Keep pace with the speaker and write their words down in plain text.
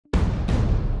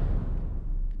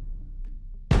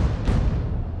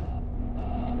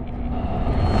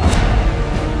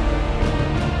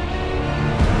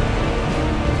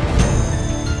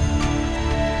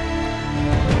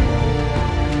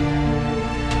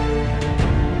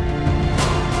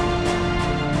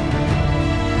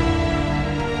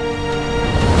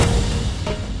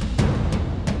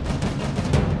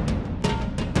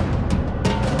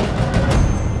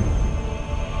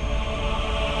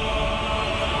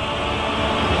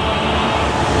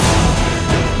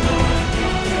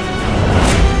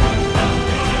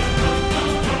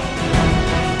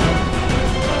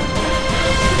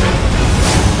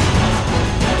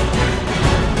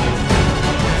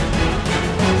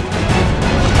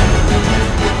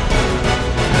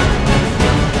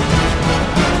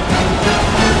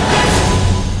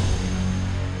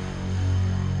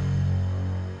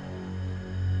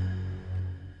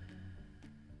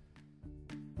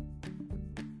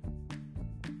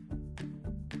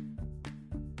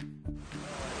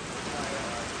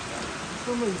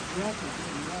so many scratches.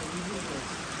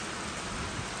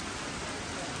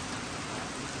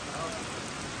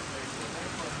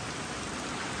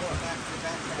 Yeah,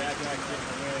 back getting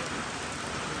away.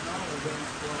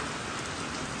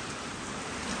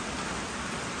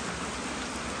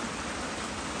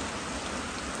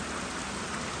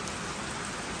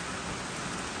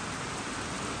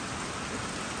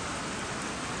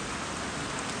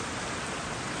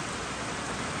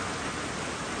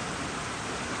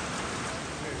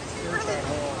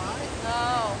 No.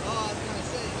 Oh, I was gonna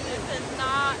say this is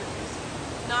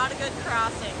not a good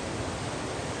crossing.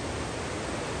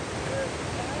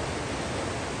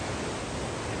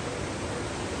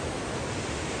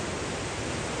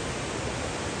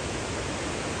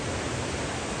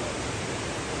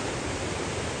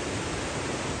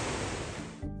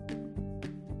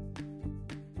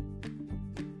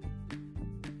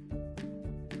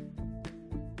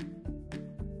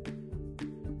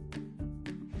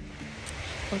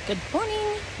 Well, good morning.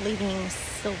 Leaving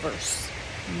Silver's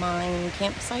Mine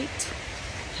campsite,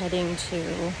 heading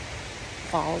to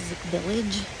Falls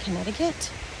Village,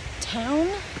 Connecticut town.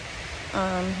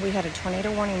 We had a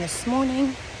tornado warning this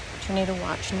morning, tornado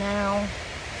watch now,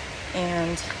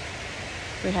 and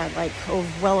we had like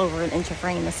well over an inch of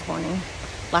rain this morning,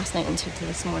 last night into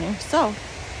this morning. So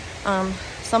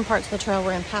some parts of the trail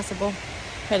were impassable.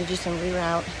 We had to do some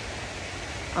reroute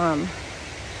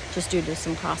just due to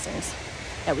some crossings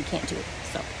that we can't do.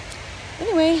 So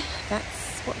anyway,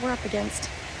 that's what we're up against.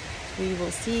 We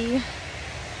will see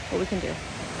what we can do.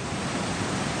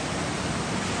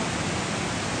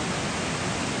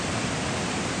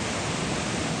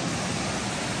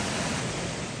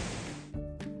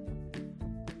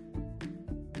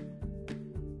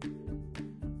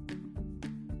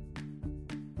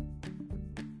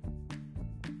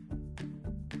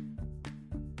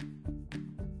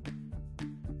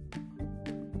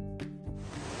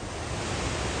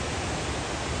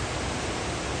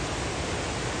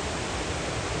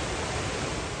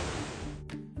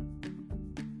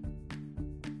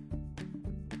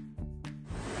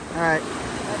 All right.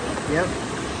 Yep.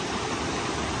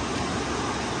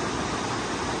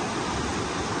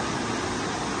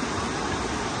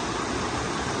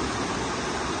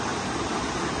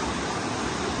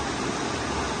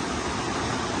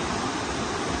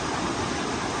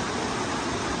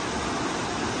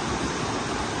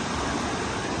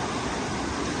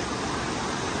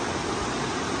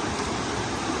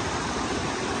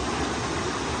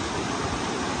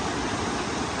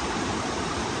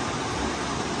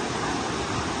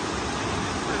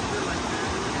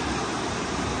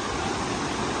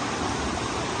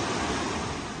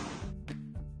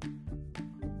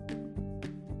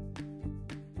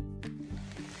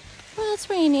 Well, it's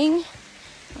raining.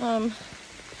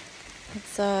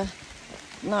 It's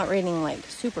not raining like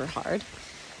super hard,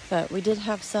 but we did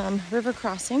have some river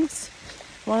crossings.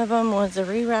 One of them was a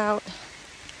reroute,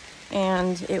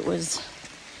 and it was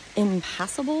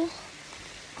impassable.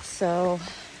 So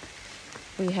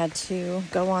we had to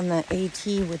go on the AT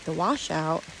with the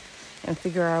washout and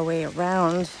figure our way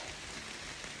around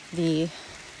the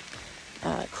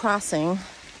crossing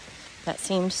that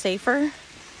seemed safer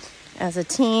as a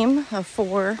team of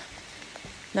 4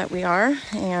 that we are.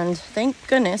 And thank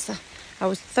goodness I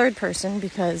was the third person,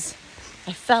 because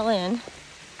I fell in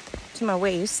to my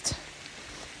waist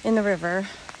in the river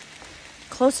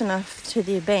close enough to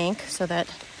the bank so that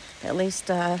at least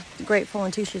Grateful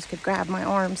and Two Shoes could grab my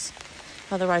arms.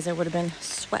 Otherwise I would have been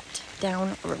swept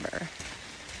down river.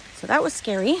 So that was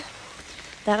scary.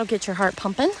 That'll get your heart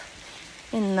pumping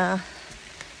in the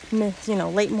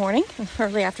late morning,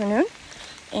 early afternoon.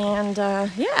 And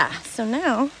yeah, so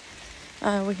now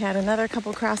we had another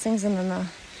couple crossings, and then the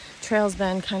trail's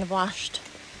been kind of washed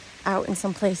out in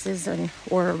some places,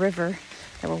 or a river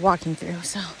that we're walking through.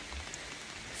 So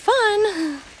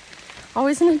fun,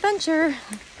 always an adventure.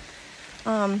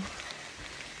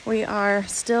 We are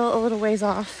still a little ways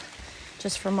off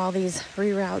just from all these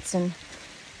reroutes and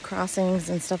crossings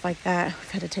and stuff like that.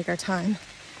 We've had to take our time.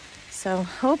 So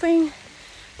hoping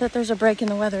that there's a break in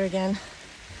the weather again,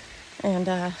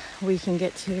 and we can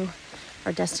get to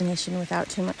our destination without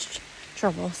too much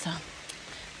trouble. So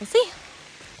we'll see.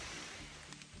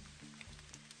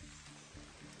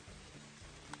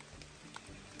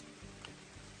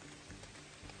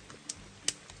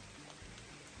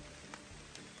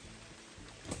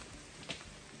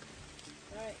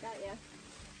 All right, got ya.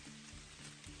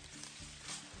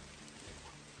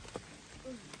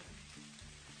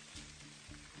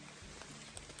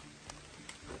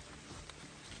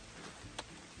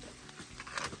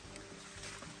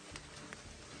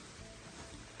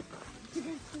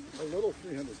 A little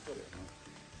 300 footer, huh?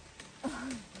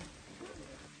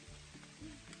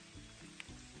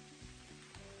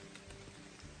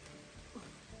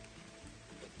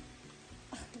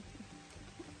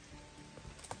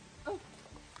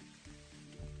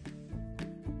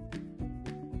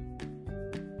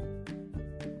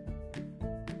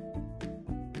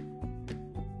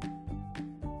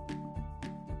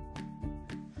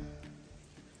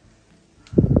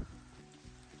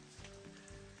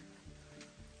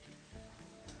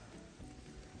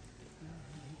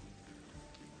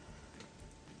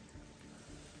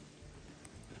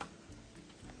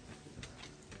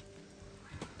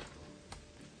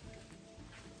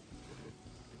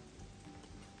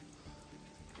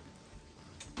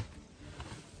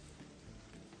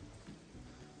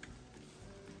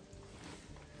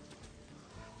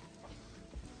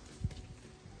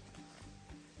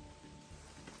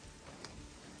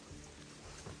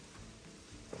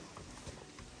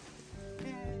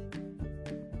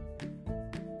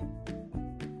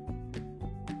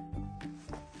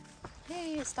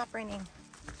 Hey, it stopped raining.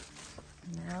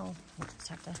 Now we'll just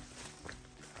have to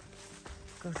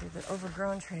go through the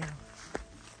overgrown trail.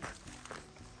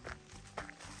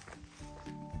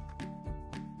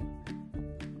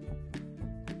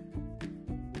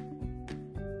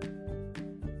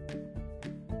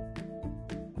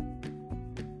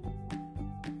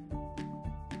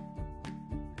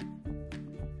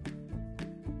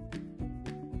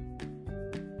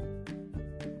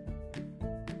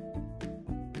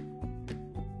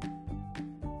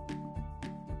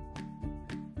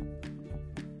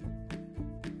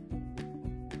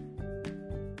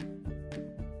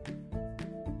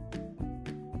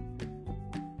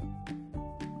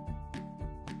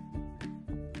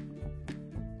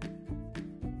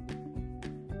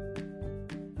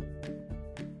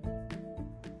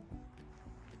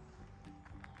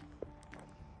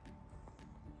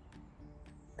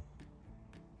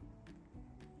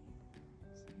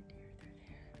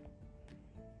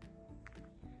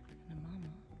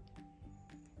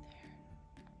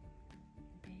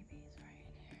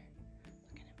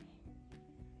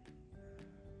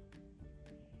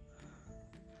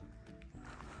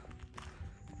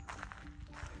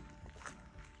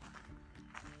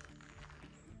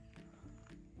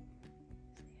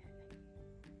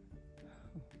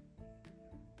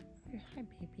 Hi,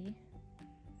 baby.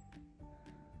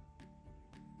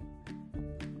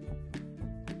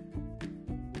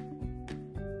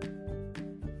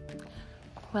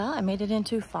 Well, I made it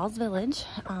into Falls Village,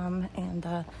 and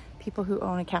the people who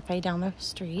own a cafe down the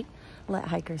street let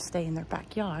hikers stay in their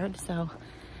backyard. So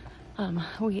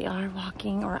we are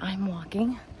walking, or I'm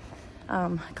walking.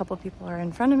 A couple of people are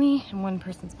in front of me and one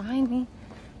person's behind me.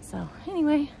 So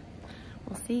anyway,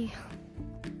 we'll see.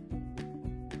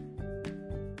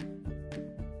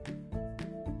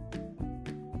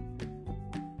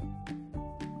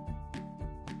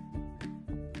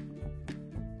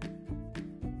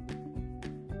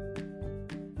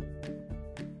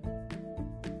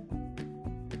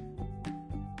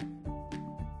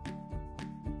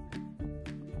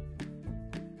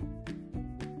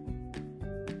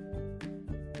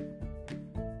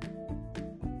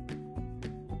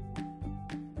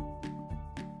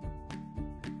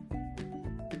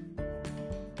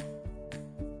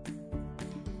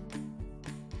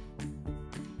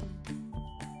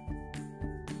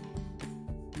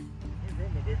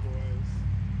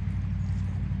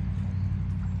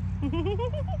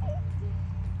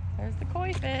 There's the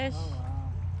koi fish. Oh,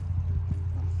 wow.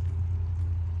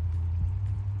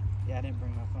 Yeah, I didn't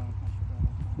bring my phone. I should bring my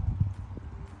phone.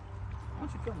 Why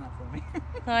don't you film that for me?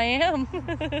 I am.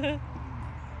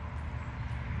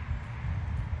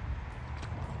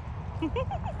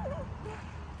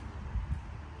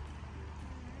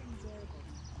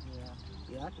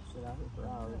 Yeah, I could sit out here for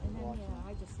hours and watch it.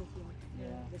 I just sit here. Yeah.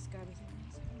 This guy was like,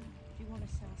 do you want a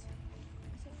salsa?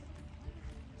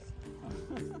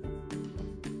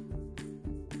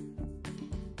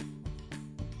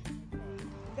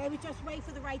 Baby, just wait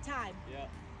for the right time. Yeah.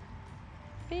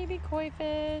 Baby koi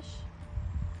fish.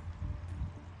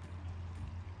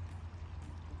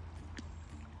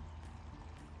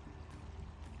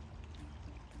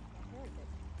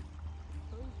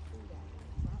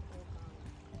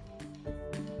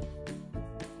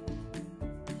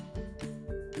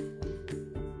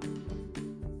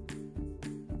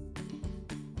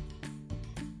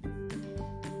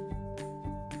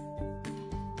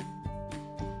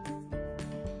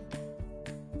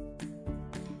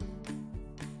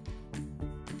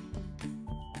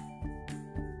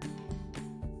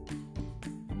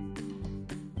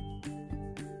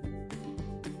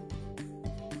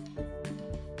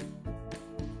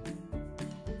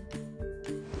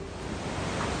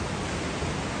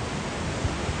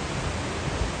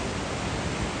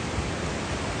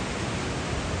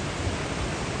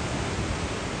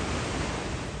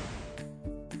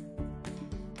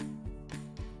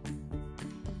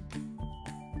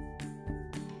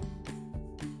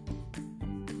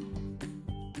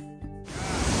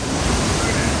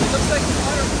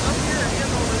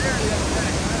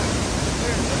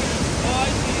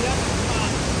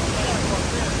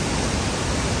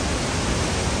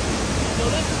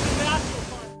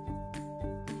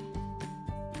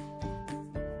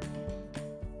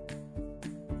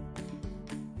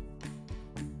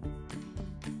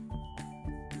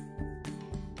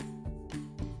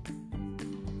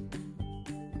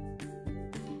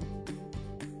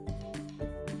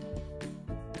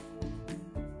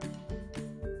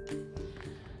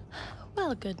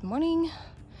 Well, good morning.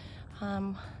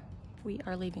 We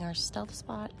are leaving our stealth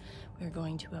spot. We're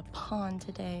going to a pond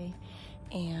today,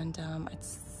 and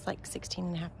it's like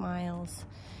 16.5 miles.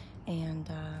 And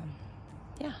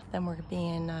yeah, then we're gonna be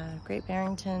in Great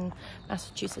Barrington,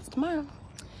 Massachusetts tomorrow.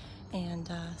 And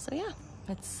so yeah,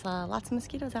 it's lots of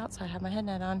mosquitoes out, so I have my head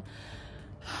net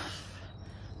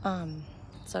on.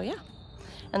 So yeah,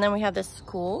 and then we have this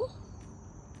cool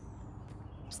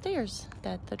stairs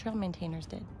that the trail maintainers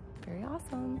did. Very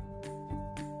awesome.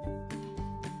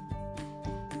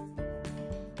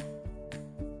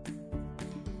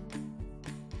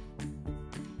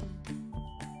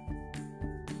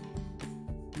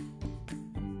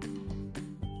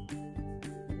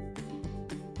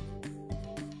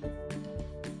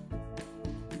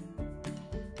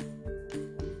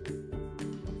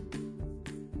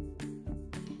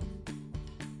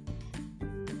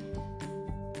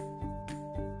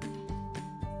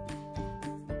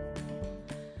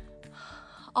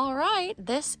 All right,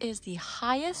 this is the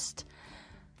highest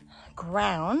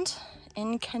ground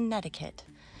in Connecticut.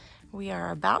 We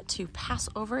are about to pass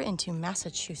over into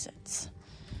Massachusetts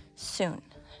soon.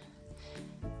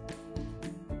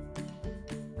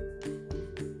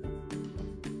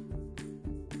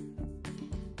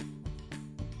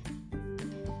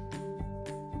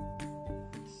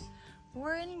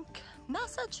 We're in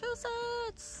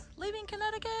Massachusetts, leaving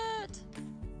Connecticut.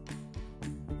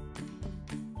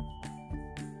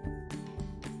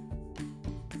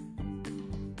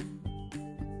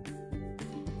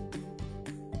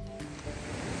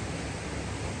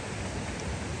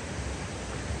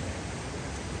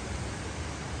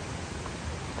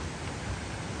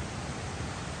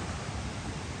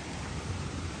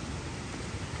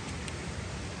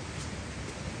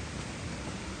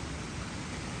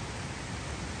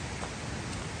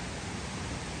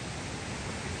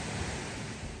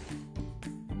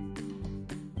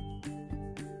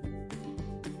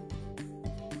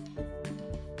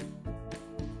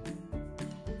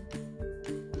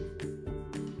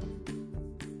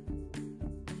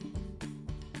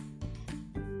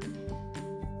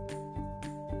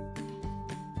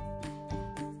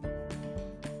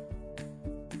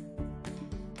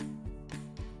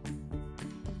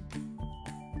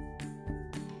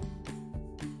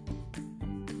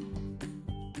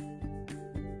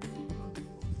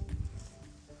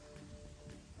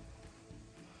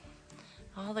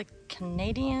 All the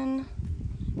Canadian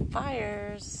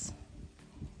fires.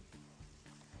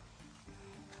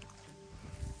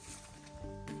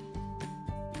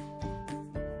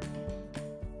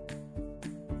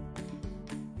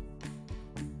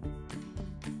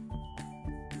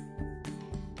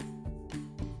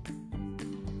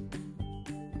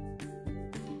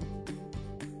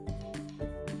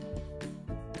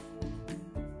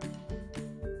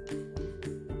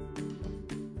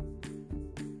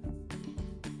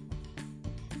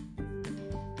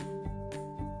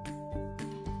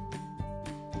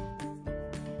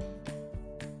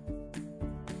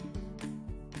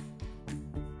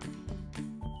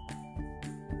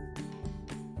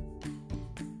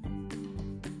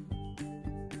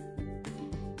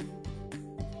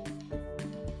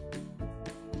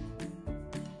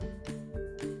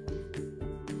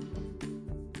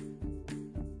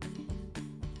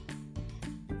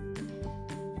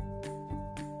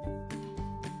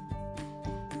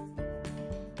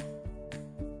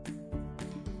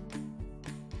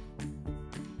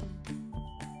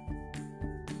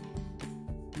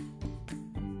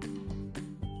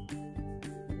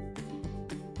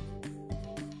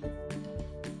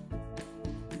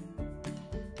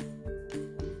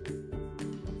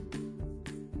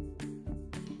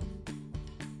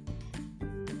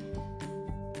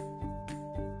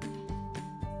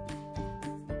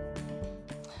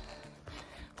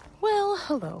 Well,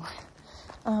 hello.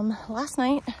 Last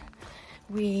night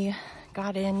we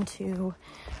got into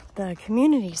the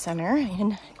community center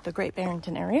in the Great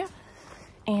Barrington area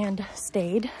and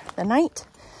stayed the night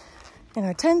in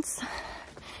our tents,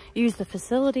 used the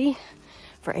facility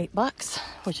for $8,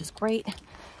 which is great.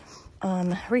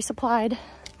 Resupplied,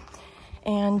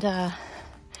 and I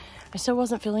still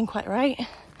wasn't feeling quite right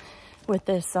with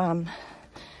this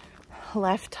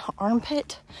left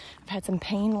armpit. I've had some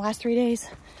pain the last 3 days,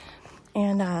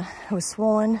 and it was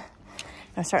swollen.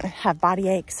 I was starting to have body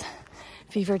aches,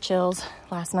 fever, chills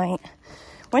last night.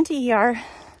 Went to ER,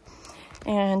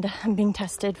 and I'm being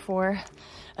tested for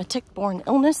a tick-borne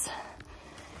illness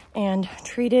and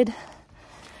treated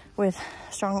with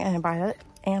strong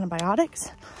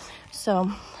antibiotics. So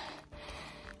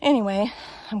anyway,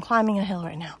 I'm climbing a hill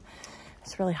right now.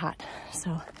 It's really hot.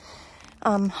 So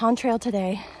on trail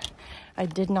today, I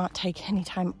did not take any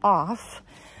time off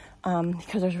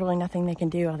because there's really nothing they can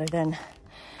do other than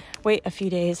wait a few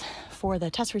days for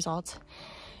the test results.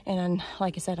 And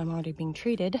like I said, I'm already being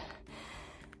treated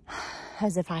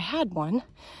as if I had one.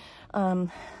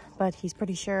 But he's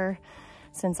pretty sure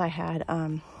since I had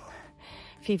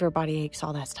fever, body aches,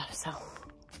 all that stuff. So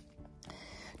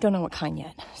don't know what kind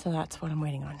yet. So that's what I'm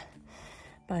waiting on.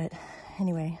 But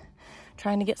anyway,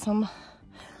 trying to get some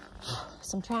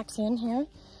tracks in here.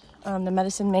 The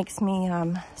medicine makes me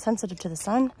sensitive to the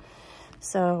sun.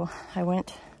 So I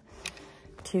went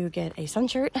to get a sun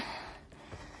shirt,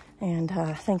 and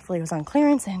thankfully it was on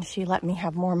clearance and she let me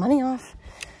have more money off.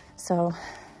 So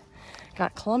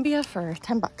got Columbia for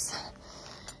 10 bucks.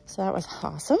 So that was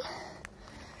awesome.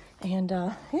 And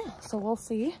yeah, so we'll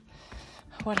see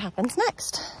what happens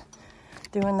next.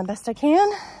 Doing the best I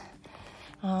can.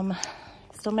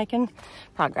 Still making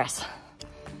progress.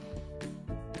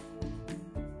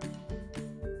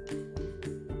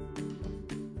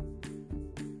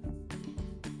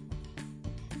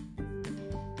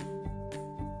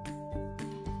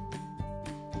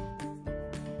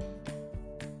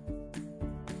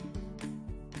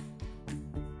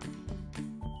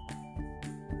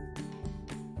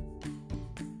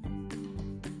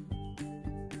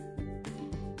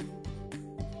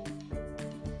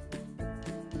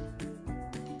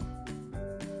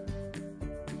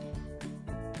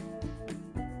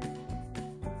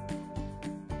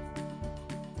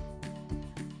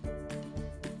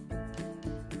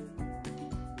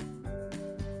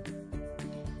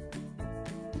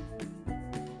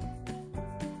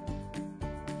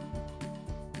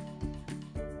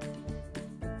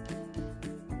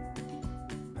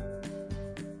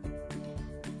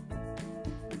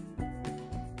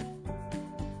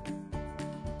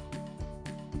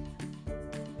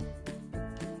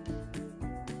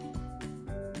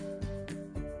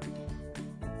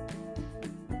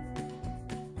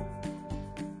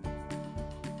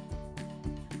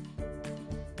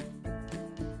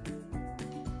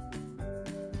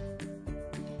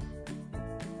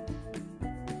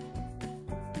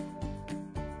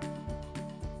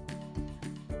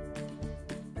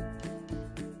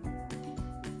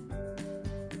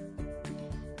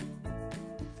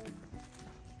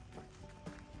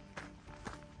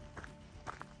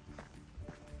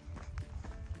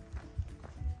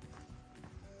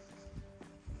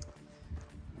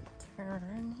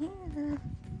 Turn here.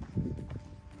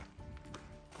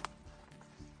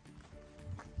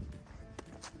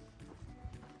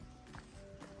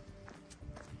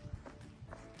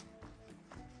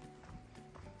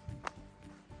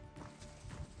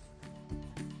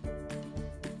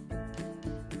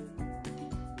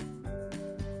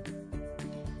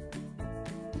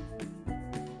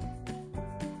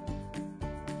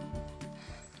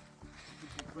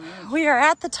 We are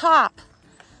at the top.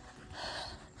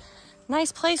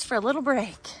 Nice place for a little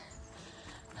break.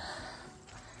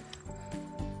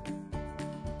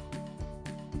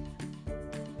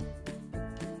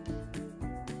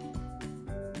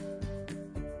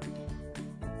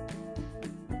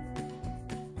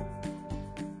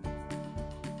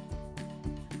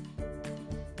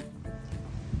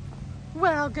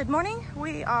 Well, good morning.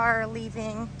 We are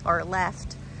leaving, or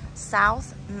left,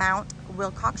 South Mount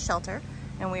Wilcox Shelter,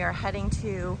 and we are heading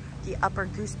to the Upper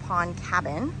Goose Pond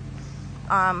Cabin.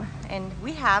 And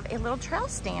we have a little trail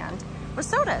stand with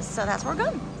sodas, so that's where we're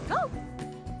going. Go!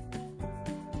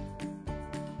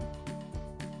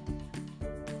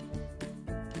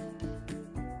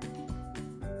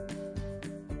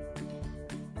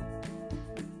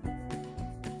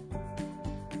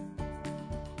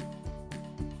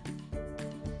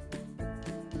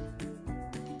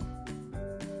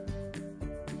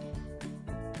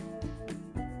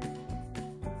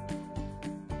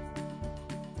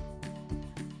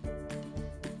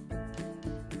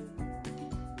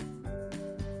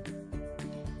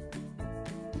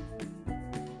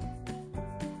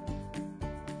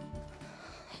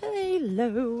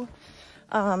 Hello.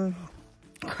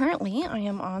 Currently I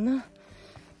am on the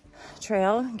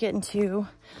trail getting to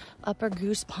Upper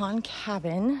Goose Pond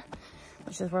Cabin,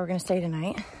 which is where we're gonna stay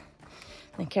tonight.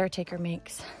 The caretaker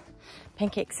makes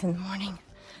pancakes in the morning,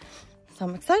 so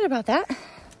I'm excited about that.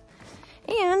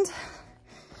 And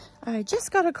I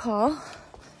just got a call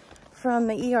from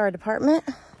the ER department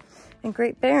in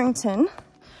Great Barrington,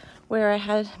 where I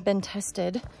had been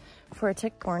tested for a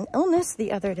tick-borne illness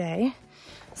the other day.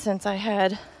 Since I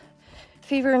had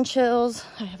fever and chills,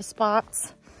 I have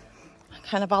spots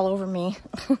kind of all over me,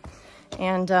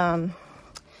 and a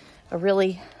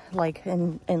really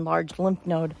enlarged lymph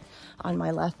node on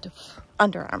my left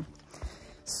underarm.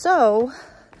 So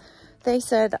they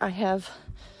said I have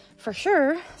for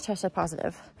sure tested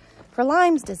positive for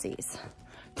Lyme's disease.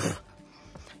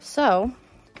 So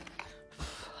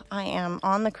I am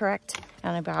on the correct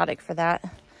antibiotic for that.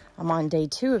 I'm on day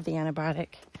 2 of the antibiotic,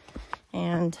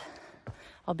 and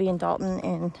I'll be in Dalton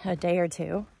in a day or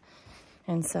 2.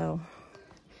 And so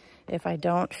if I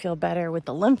don't feel better with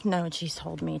the lymph node, she's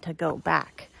told me to go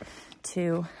back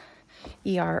to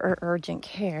ER or urgent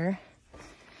care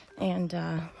and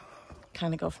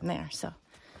kind of go from there. So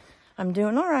I'm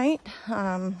doing all right.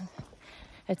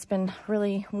 It's been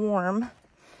really warm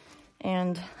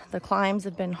and the climbs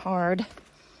have been hard.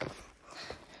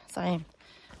 So I'm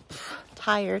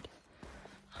tired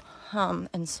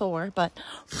and sore, but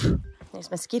these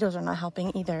mosquitoes are not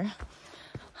helping either.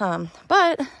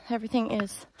 But everything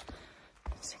is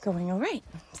going all right.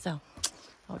 So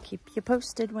I'll keep you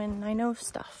posted when I know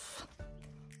stuff.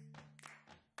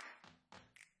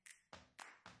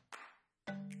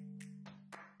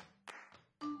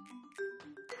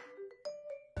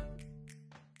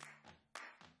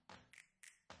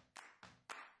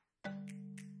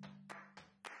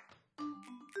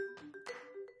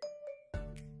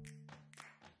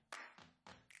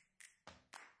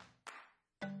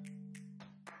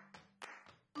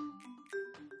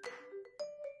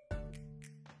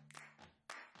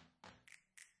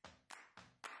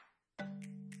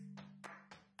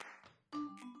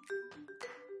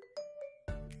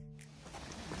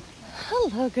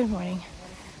 Hello, good morning.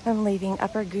 I'm leaving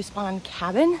Upper Goose Pond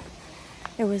Cabin.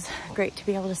 It was great to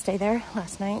be able to stay there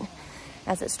last night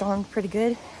as it stormed pretty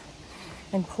good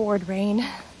and poured rain.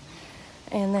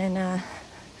 And then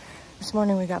this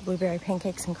morning we got blueberry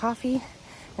pancakes and coffee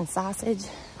and sausage.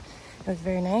 It was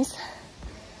very nice.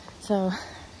 So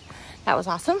that was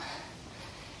awesome.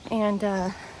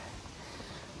 And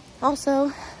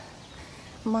also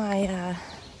my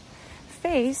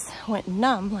face went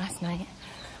numb last night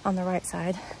on the right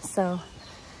side, so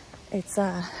it's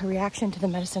a reaction to the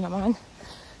medicine I'm on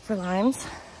for Lyme's,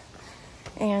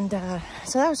 and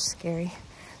so that was scary.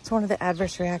 It's one of the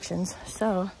adverse reactions,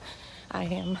 so I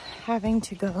am having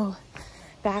to go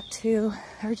back to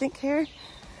urgent care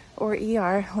or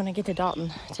ER when I get to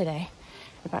Dalton today,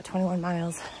 about 21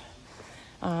 miles.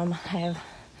 I have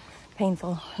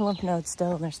painful lymph nodes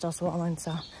still, and they're still swollen,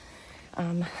 so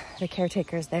the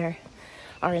caretakers there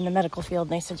are in the medical field,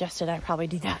 and they suggested I probably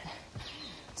do that.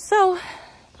 So,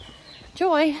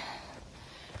 joy,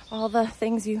 all the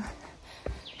things you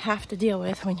have to deal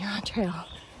with when you're on trail.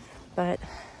 But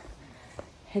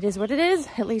it is what it is.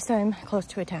 At least I'm close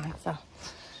to a town, so.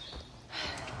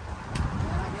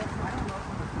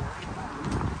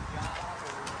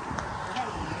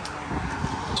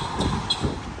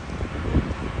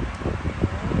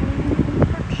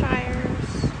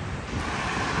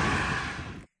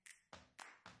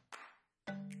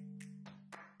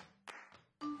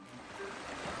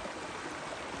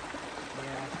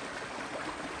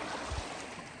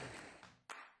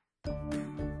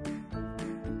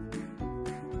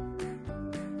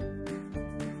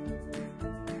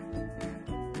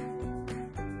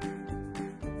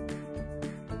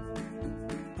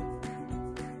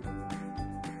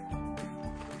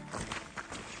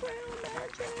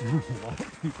 A lot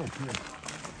of people here.